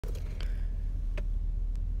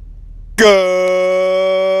Good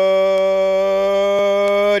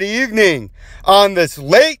evening on this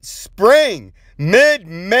late spring,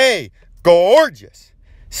 mid-May, gorgeous,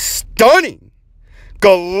 stunning,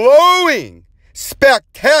 glowing,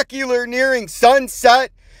 spectacular nearing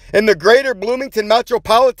sunset in the greater Bloomington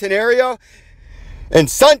metropolitan area in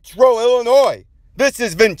central Illinois. This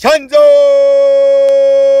is Vincenzo'S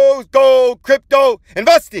Gold Crypto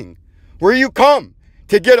Investing, where you come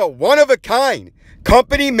to get a one-of-a-kind,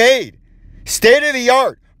 company-made,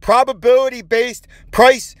 state-of-the-art, probability-based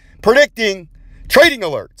price predicting trading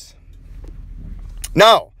alerts.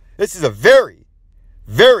 Now, this is a very,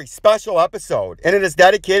 very special episode, and it is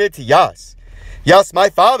dedicated to Yes, my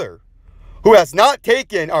father, who has not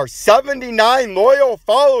taken our 79 loyal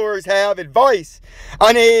followers have advice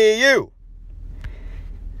on AAU.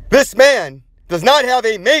 This man does not have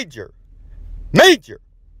a major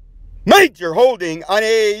holding on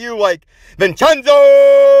AAU like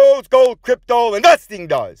Vincenzo'S Gold Crypto Investing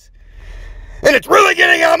does. And it's really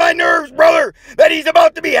getting on my nerves, brother, that he's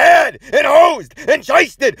about to be had and hosed and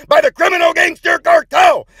shysted by the criminal gangster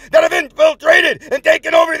cartel that have infiltrated and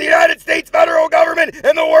taken over the United States federal government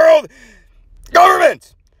and the world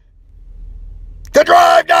government to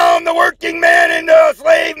drive down the working man into a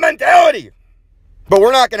slave mentality. But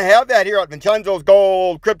we're not going to have that here at Vincenzo'S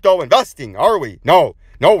Gold Crypto Investing, are we? No,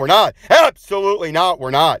 we're not. Absolutely not,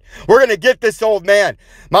 we're not. We're going to get this old man,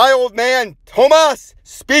 my old man, Tomas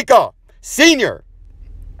Spica, Sr.,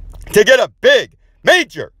 to get a big,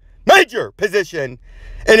 major position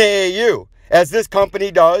in AAU, as this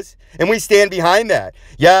company does, and we stand behind that.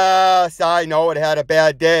 Yes, I know it had a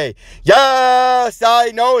bad day. Yes,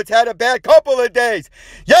 I know it's had a bad couple of days.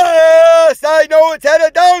 Yes, I know it's had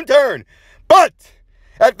a downturn. But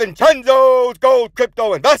at Vincenzo'S Gold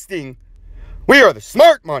Crypto Investing, we are the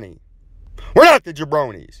smart money. We're not the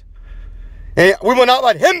jabronis. And we will not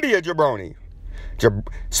let him be a jabroni.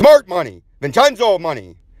 Smart money. Vincenzo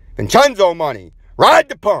money. Ride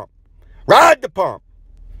the pump. Right?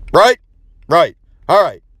 All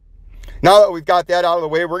right. Now that we've got that out of the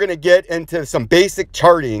way, we're going to get into some basic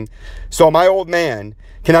charting so my old man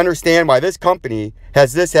can understand why this company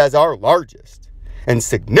has this as our largest and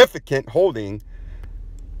significant holding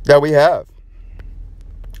that we have.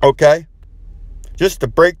 Okay? Just to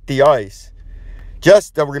break the ice,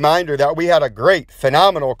 just a reminder that we had a great,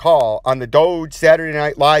 phenomenal call on the Doge Saturday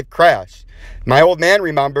Night Live crash. My old man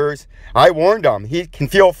remembers, I warned him. He can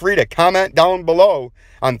feel free to comment down below.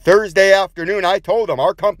 On Thursday afternoon, I told him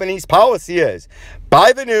our company's policy is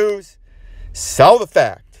buy the news, sell the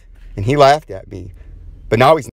fact. And he laughed at me. But now he's